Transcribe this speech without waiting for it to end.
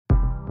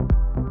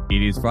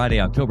It is Friday,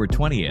 October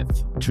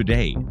 20th.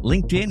 Today,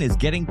 LinkedIn is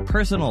getting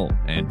personal,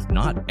 and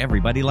not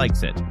everybody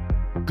likes it.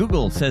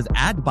 Google says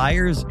ad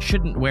buyers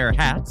shouldn't wear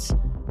hats.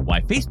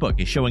 Why Facebook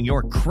is showing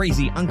your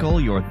crazy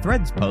uncle your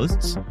Threads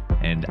posts.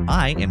 And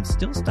I am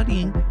still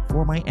studying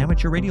for my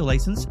amateur radio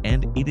license,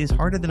 and it is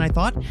harder than I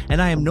thought,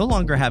 and I am no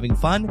longer having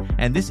fun.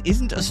 And this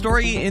isn't a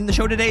story in the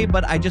show today,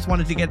 but I just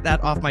wanted to get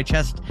that off my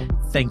chest.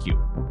 Thank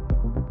you.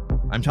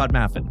 I'm Todd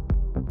Maffin.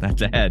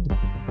 That's ahead.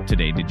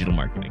 Today, Digital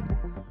Marketing.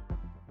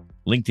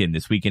 LinkedIn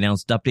this week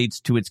announced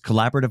updates to its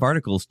collaborative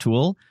articles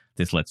tool.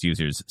 This lets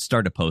users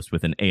start a post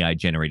with an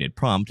AI-generated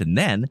prompt and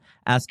then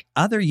ask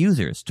other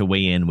users to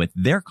weigh in with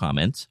their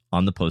comments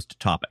on the post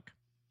topic.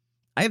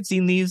 I have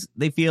seen these.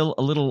 They feel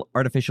a little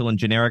artificial and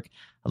generic,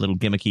 a little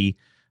gimmicky,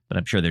 but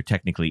I'm sure they're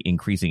technically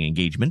increasing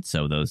engagement,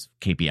 so those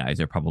KPIs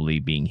are probably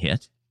being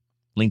hit.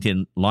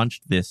 LinkedIn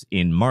launched this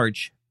in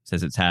March,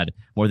 says it's had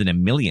more than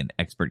 1 million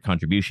expert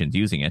contributions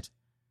using it.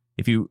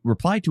 If you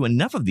reply to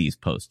enough of these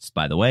posts,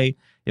 by the way,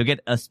 you'll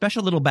get a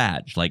special little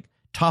badge like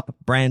Top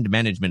Brand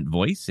Management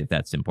Voice, if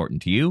that's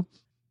important to you.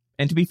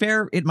 And to be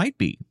fair, it might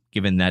be,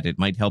 given that it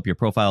might help your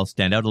profile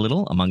stand out a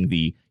little among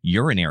the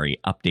urinary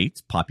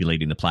updates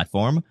populating the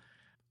platform.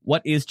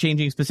 What is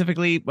changing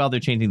specifically? Well,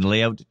 they're changing the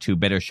layout to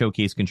better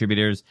showcase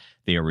contributors.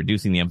 They are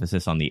reducing the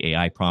emphasis on the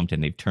AI prompt,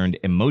 and they've turned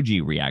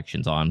emoji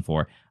reactions on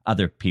for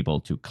other people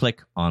to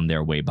click on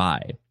their way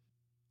by.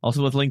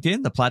 Also with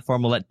LinkedIn, the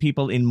platform will let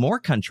people in more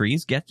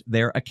countries get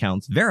their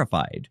accounts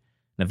verified.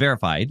 Now,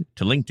 verified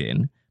to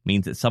LinkedIn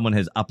means that someone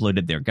has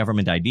uploaded their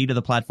government ID to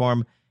the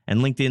platform, and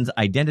LinkedIn's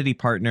identity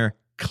partner,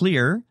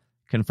 Clear,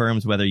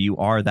 confirms whether you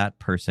are that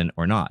person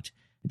or not.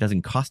 It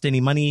doesn't cost any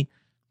money,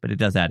 but it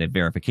does add a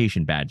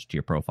verification badge to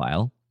your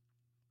profile.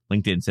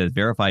 LinkedIn says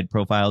verified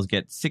profiles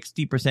get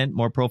 60%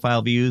 more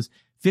profile views,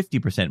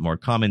 50% more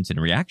comments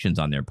and reactions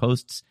on their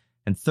posts,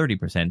 and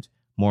 30%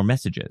 more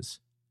messages.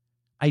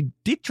 I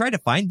did try to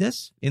find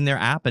this in their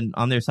app and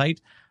on their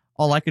site.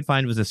 All I could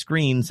find was a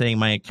screen saying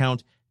my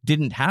account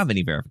didn't have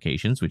any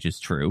verifications, which is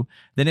true.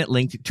 Then it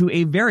linked to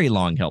a very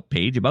long help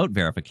page about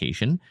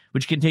verification,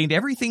 which contained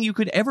everything you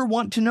could ever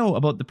want to know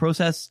about the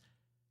process,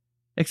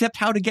 except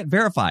how to get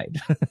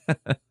verified.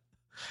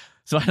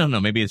 So I don't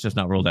know, maybe it's just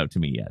not rolled out to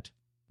me yet.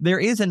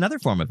 There is another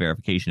form of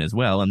verification as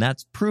well, and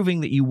that's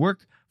proving that you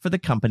work for the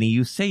company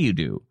you say you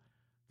do.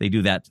 They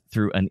do that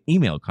through an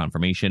email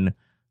confirmation,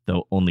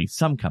 though only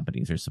some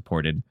companies are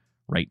supported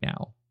right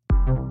now.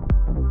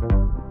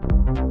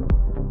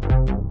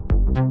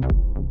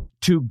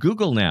 To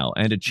Google now,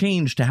 and a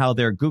change to how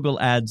their Google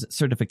Ads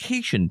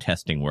certification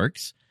testing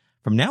works.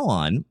 From now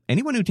on,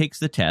 anyone who takes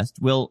the test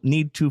will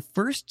need to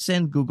first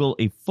send Google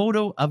a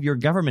photo of your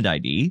government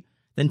ID,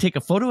 then take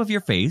a photo of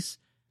your face,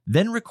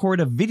 then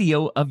record a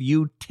video of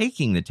you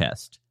taking the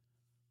test.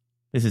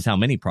 This is how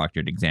many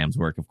proctored exams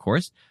work, of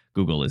course.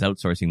 Google is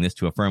outsourcing this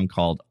to a firm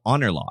called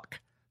HonorLock.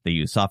 They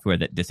use software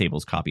that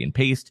disables copy and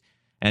paste,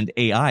 and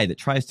AI that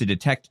tries to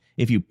detect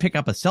if you pick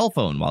up a cell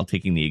phone while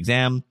taking the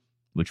exam,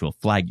 which will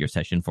flag your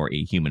session for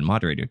a human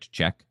moderator to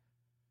check.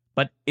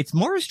 But it's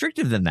more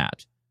restrictive than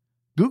that.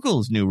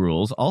 Google's new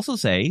rules also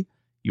say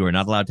you are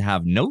not allowed to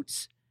have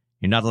notes,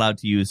 you're not allowed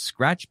to use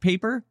scratch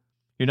paper,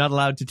 you're not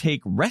allowed to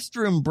take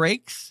restroom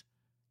breaks,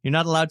 you're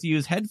not allowed to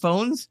use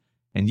headphones,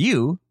 and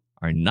you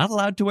are not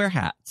allowed to wear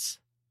hats.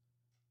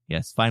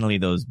 Yes, finally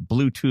those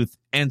Bluetooth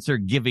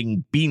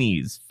answer-giving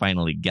beanies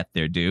finally get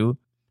their due.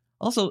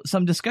 Also,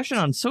 some discussion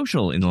on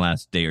social in the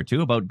last day or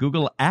two about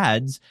Google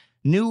Ads'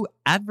 new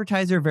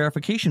advertiser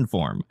verification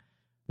form.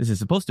 This is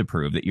supposed to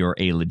prove that you're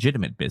a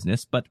legitimate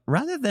business, but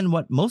rather than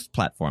what most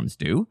platforms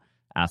do,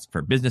 ask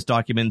for business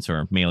documents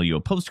or mail you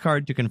a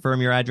postcard to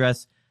confirm your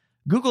address,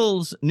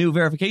 Google's new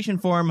verification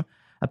form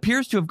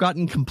appears to have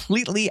gotten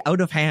completely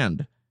out of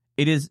hand.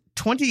 It is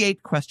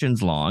 28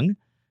 questions long,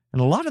 and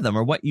a lot of them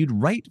are what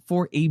you'd write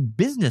for a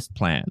business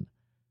plan.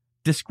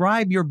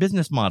 Describe your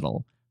business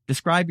model.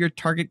 Describe your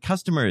target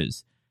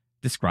customers.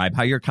 Describe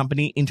how your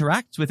company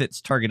interacts with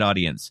its target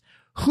audience.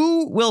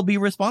 Who will be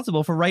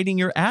responsible for writing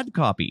your ad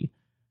copy?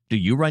 Do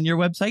you run your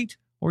website,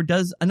 or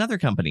does another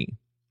company?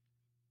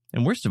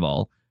 And worst of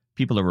all,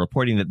 people are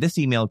reporting that this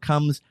email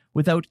comes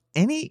without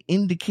any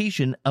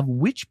indication of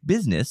which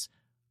business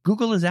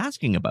Google is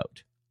asking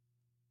about.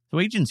 So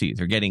agencies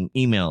are getting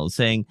emails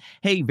saying,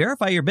 hey,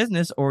 verify your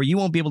business or you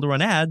won't be able to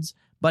run ads,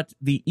 but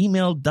the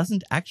email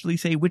doesn't actually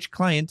say which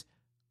client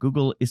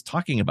Google is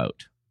talking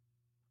about.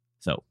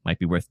 So might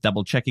be worth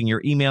double checking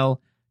your email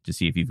to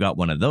see if you've got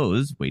one of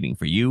those waiting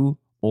for you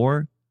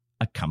or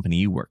a company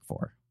you work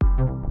for.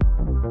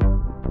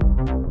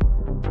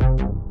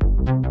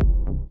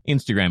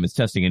 Instagram is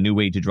testing a new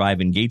way to drive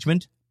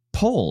engagement,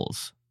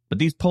 polls. But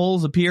these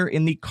polls appear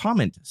in the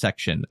comment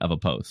section of a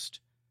post.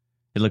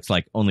 It looks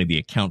like only the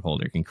account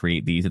holder can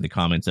create these in the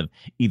comments of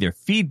either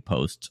feed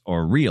posts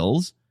or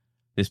reels.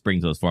 This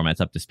brings those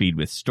formats up to speed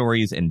with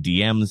stories and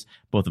DMs,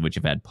 both of which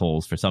have had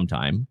polls for some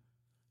time.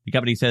 The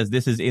company says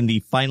this is in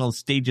the final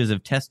stages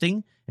of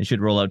testing and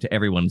should roll out to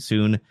everyone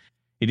soon.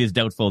 It is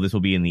doubtful this will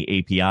be in the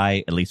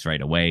API, at least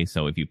right away,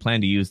 so if you plan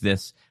to use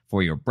this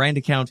for your brand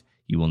account,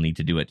 You will need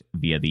to do it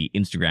via the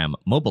Instagram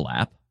mobile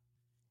app.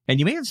 And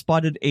you may have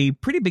spotted a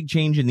pretty big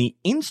change in the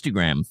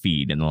Instagram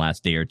feed in the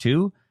last day or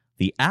two.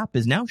 The app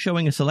is now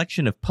showing a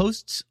selection of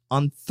posts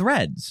on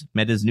Threads,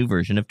 Meta's new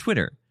version of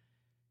Twitter.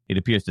 It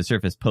appears to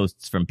surface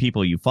posts from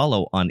people you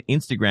follow on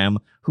Instagram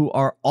who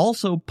are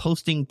also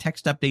posting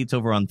text updates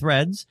over on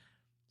Threads.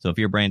 So if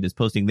your brand is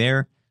posting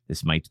there,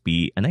 this might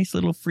be a nice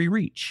little free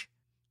reach.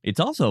 It's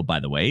also, by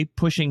the way,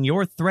 pushing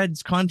your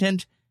Threads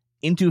content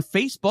into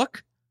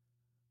Facebook.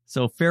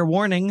 So fair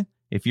warning,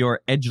 if your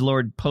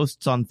edgelord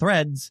posts on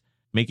Threads,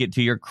 make it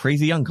to your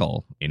crazy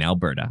uncle in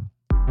Alberta.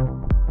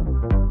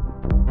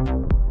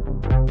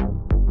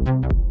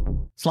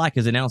 Slack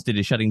has announced it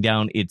is shutting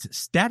down its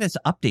status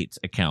updates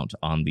account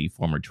on the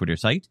former Twitter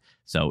site.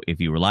 So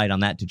if you relied on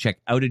that to check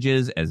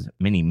outages, as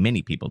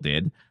many people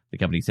did, the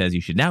company says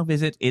you should now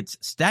visit its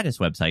status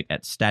website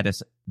at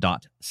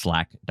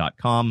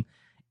status.slack.com.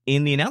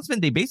 In the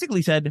announcement, they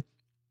basically said,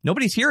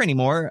 nobody's here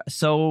anymore,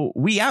 so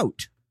we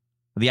out.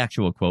 The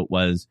actual quote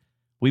was,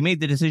 "We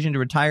made the decision to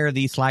retire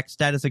the Slack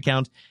status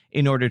account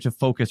in order to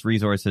focus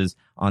resources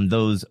on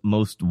those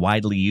most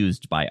widely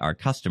used by our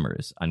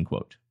customers,"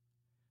 unquote.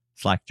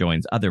 Slack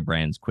joins other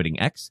brands quitting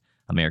X.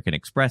 American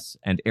Express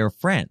and Air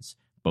France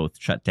both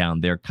shut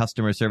down their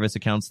customer service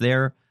accounts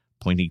there,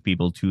 pointing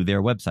people to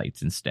their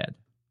websites instead.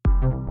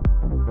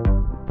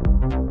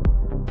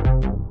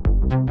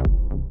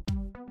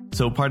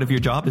 So part of your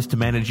job is to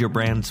manage your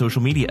brand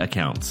social media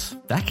accounts.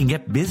 That can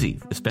get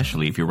busy,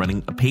 especially if you're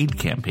running a paid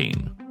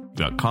campaign. You've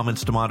got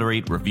comments to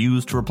moderate,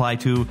 reviews to reply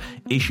to,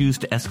 issues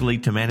to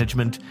escalate to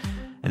management,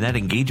 and that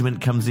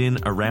engagement comes in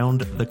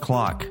around the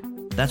clock.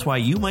 That's why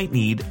you might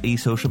need a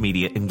social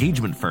media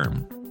engagement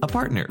firm, a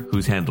partner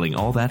who's handling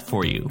all that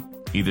for you,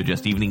 either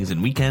just evenings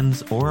and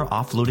weekends or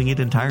offloading it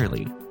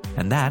entirely.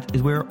 And that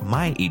is where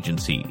my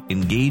agency,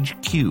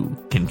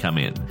 EngageQ, can come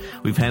in.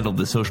 We've handled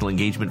the social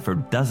engagement for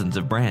dozens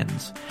of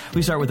brands.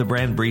 We start with a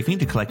brand briefing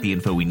to collect the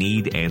info we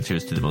need,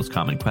 answers to the most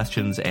common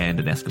questions, and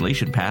an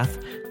escalation path.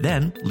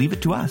 Then leave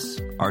it to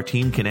us. Our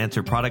team can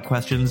answer product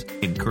questions,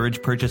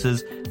 encourage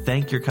purchases,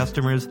 thank your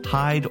customers,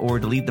 hide or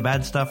delete the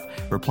bad stuff,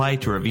 reply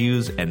to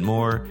reviews, and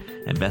more.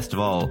 And best of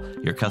all,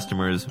 your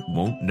customers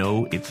won't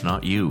know it's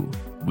not you.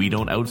 We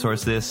don't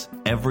outsource this.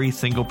 Every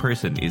single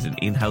person is an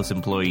in-house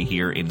employee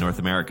here in North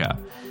America.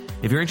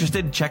 If you're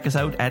interested, check us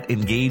out at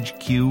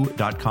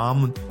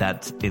EngageQ.com.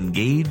 That's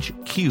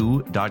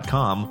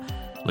EngageQ.com.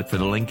 Look for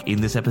the link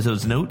in this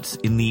episode's notes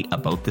in the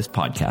About This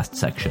Podcast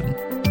section.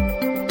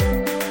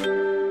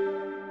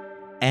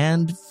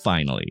 And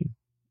finally,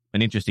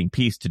 an interesting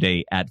piece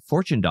today at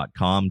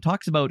Fortune.com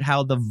talks about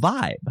how the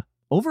vibe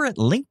over at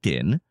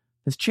LinkedIn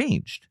has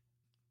changed.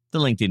 The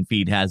LinkedIn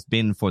feed has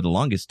been, for the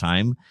longest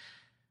time,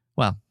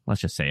 well,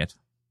 let's just say it,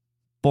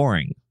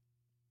 boring.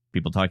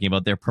 People talking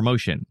about their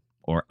promotion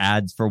or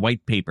ads for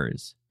white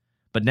papers.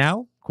 But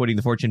now, quoting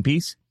the Fortune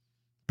piece,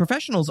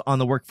 professionals on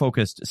the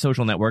work-focused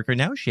social network are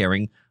now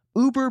sharing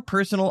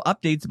uber-personal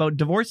updates about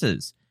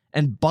divorces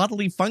and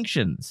bodily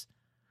functions.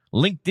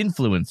 Linked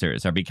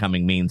influencers are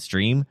becoming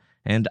mainstream,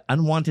 and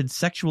unwanted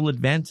sexual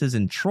advances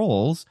and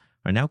trolls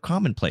are now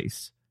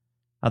commonplace.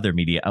 Other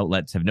media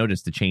outlets have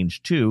noticed the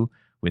change too,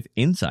 with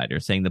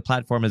insiders saying the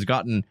platform has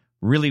gotten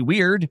really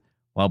weird,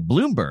 while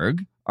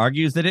Bloomberg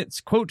argues that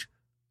it's, quote,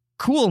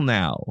 cool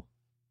now,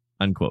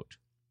 unquote.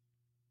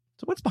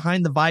 So what's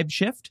behind the vibe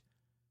shift?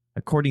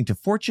 According to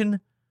Fortune,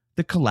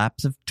 the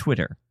collapse of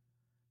Twitter.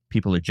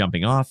 People are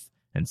jumping off,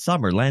 and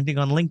some are landing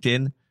on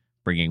LinkedIn,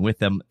 bringing with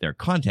them their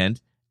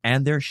content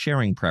and their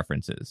sharing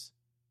preferences.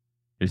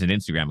 There's an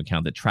Instagram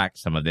account that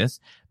tracks some of this.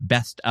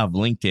 Best of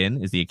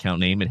LinkedIn is the account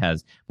name. It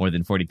has more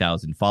than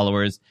 40,000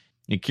 followers.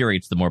 It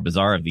curates the more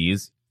bizarre of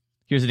these.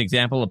 Here's an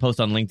example, a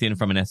post on LinkedIn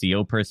from an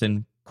SEO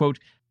person. Quote,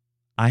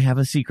 "I have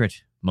a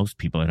secret. Most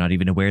people are not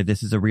even aware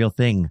this is a real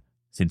thing.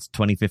 Since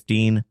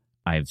 2015,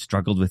 I have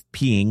struggled with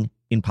peeing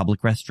in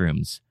public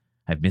restrooms.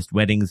 I've missed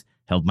weddings,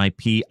 held my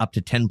pee up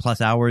to 10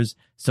 plus hours,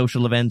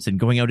 social events, and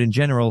going out in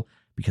general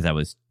because I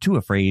was too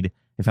afraid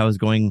if I was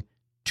going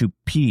to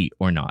pee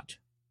or not,"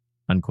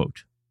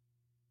 unquote.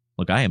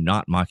 Look, I am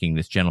not mocking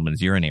this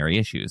gentleman's urinary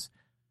issues.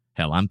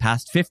 Hell, I'm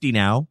past 50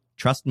 now.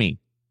 Trust me.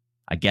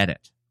 I get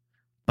it.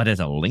 But as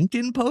a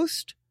LinkedIn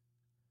post?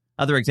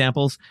 Other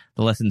examples,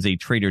 the lessons a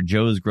Trader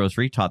Joe's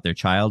grocery taught their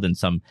child, and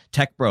some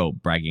tech bro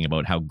bragging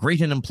about how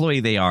great an employee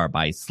they are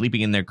by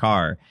sleeping in their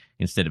car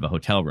instead of a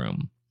hotel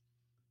room.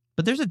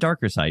 But there's a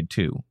darker side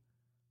too.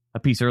 A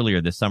piece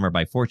earlier this summer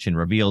by Fortune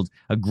revealed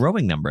a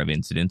growing number of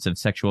incidents of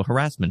sexual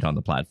harassment on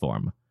the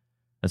platform.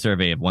 A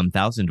survey of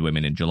 1,000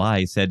 women in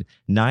July said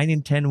 9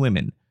 in 10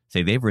 women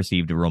say they've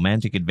received a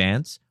romantic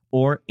advance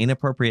or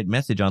inappropriate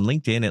message on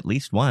LinkedIn at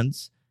least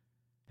once.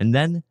 And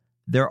then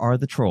there are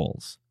the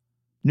trolls.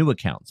 New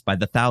accounts by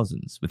the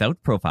thousands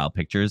without profile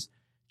pictures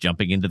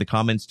jumping into the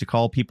comments to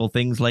call people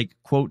things like,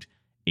 quote,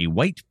 a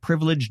white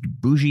privileged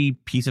bougie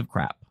piece of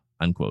crap,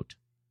 unquote.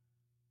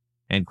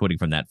 And quoting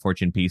from that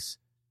Fortune piece,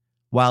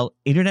 while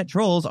internet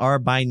trolls are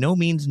by no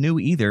means new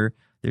either,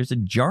 there's a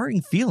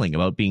jarring feeling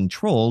about being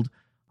trolled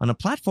on a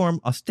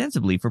platform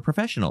ostensibly for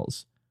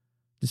professionals.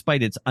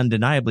 despite its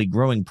undeniably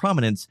growing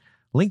prominence,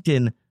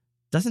 LinkedIn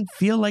doesn't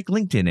feel like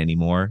LinkedIn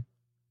anymore.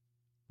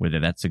 Whether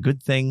that's a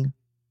good thing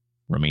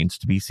remains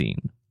to be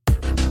seen.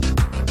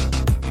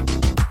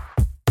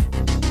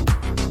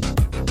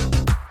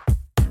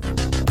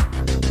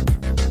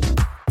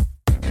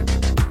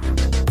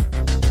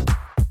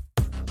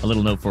 A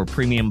little note for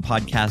premium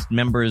podcast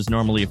members.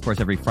 Normally, of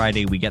course, every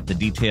Friday we get the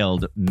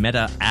detailed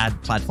Meta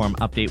ad platform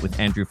update with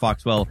Andrew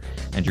Foxwell.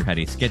 Andrew had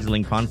a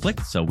scheduling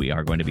conflict, so we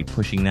are going to be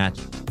pushing that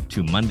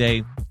to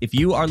Monday. If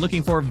you are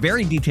looking for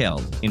very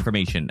detailed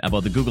information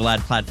about the Google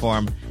ad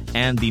platform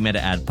and the Meta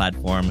ad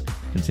platform,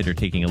 consider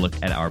taking a look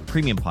at our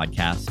premium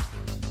podcast.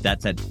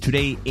 That's at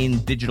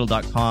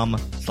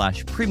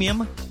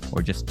todayindigital.com/premium,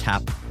 or just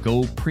tap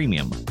Go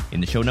Premium in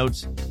the show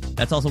notes.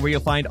 That's also where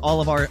you'll find all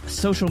of our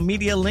social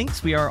media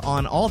links. We are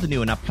on all the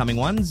new and upcoming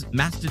ones: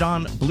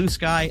 Mastodon, Blue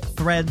Sky,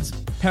 Threads,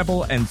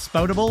 Pebble, and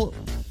Spoutable.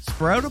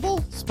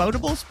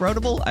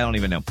 Sproutable? I don't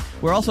even know.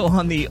 We're also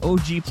on the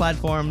OG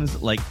platforms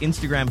like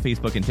Instagram,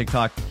 Facebook, and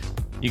TikTok.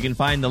 You can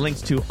find the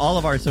links to all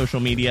of our social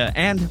media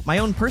and my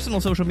own personal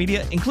social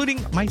media,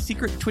 including my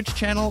secret Twitch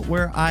channel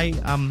where I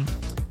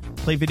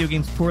play video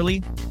games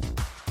poorly.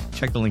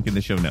 Check the link in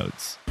the show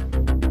notes.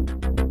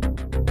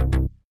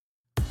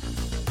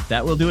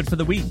 That will do it for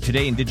the week.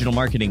 Today in Digital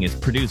Marketing is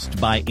produced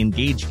by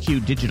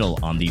EngageQ Digital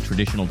on the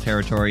traditional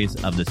territories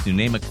of the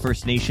Snuneymuxw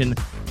First Nation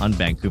on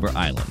Vancouver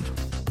Island.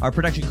 Our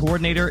production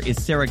coordinator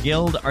is Sarah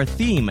Guild. Our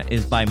theme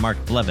is by Mark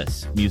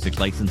Blevis.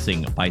 Music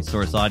licensing by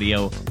Source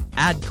Audio.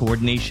 Ad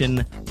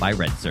coordination by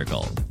Red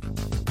Circle.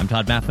 I'm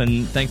Todd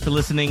Maffin. Thanks for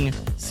listening.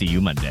 See you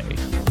Monday.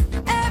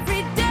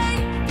 Every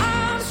day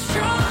I'm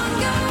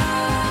stronger.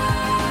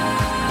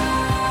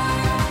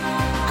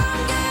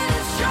 I'm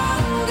getting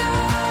stronger.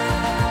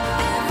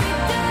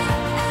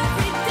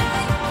 Every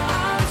day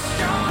I'm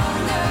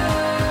stronger.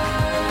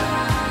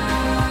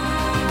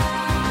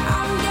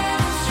 I'm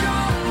getting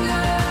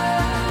stronger.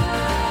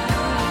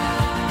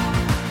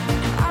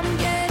 I'm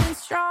getting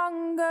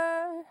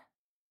stronger.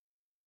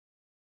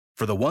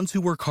 For the ones who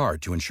work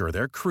hard to ensure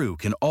their crew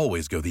can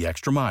always go the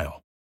extra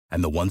mile,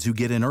 and the ones who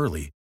get in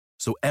early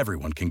so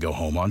everyone can go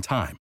home on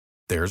time,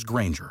 there's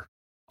Grainger,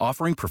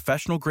 offering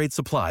professional-grade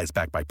supplies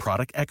backed by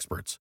product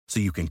experts so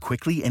you can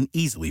quickly and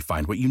easily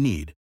find what you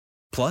need.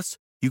 Plus,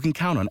 you can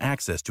count on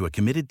access to a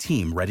committed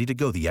team ready to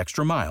go the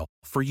extra mile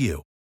for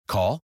you.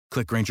 Call,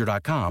 click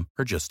Grainger.com,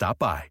 or just stop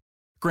by.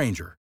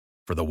 Grainger,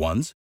 for the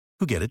ones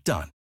who get it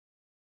done.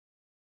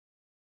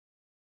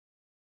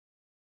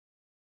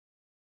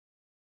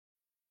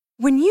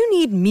 When you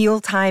need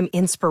mealtime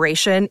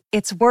inspiration,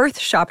 it's worth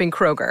shopping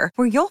Kroger,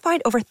 where you'll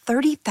find over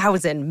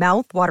 30,000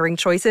 mouth-watering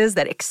choices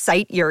that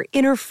excite your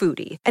inner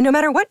foodie. And no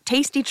matter what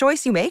tasty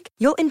choice you make,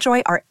 you'll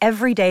enjoy our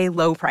everyday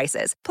low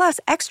prices, plus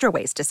extra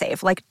ways to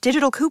save, like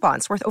digital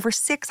coupons worth over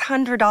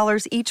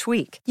 $600 each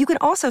week. You can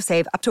also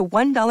save up to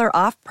 $1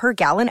 off per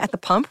gallon at the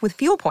pump with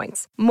fuel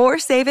points. More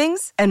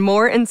savings and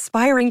more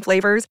inspiring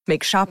flavors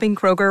make shopping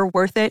Kroger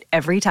worth it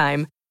every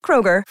time.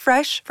 Kroger,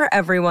 fresh for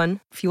everyone.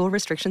 Fuel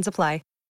restrictions apply.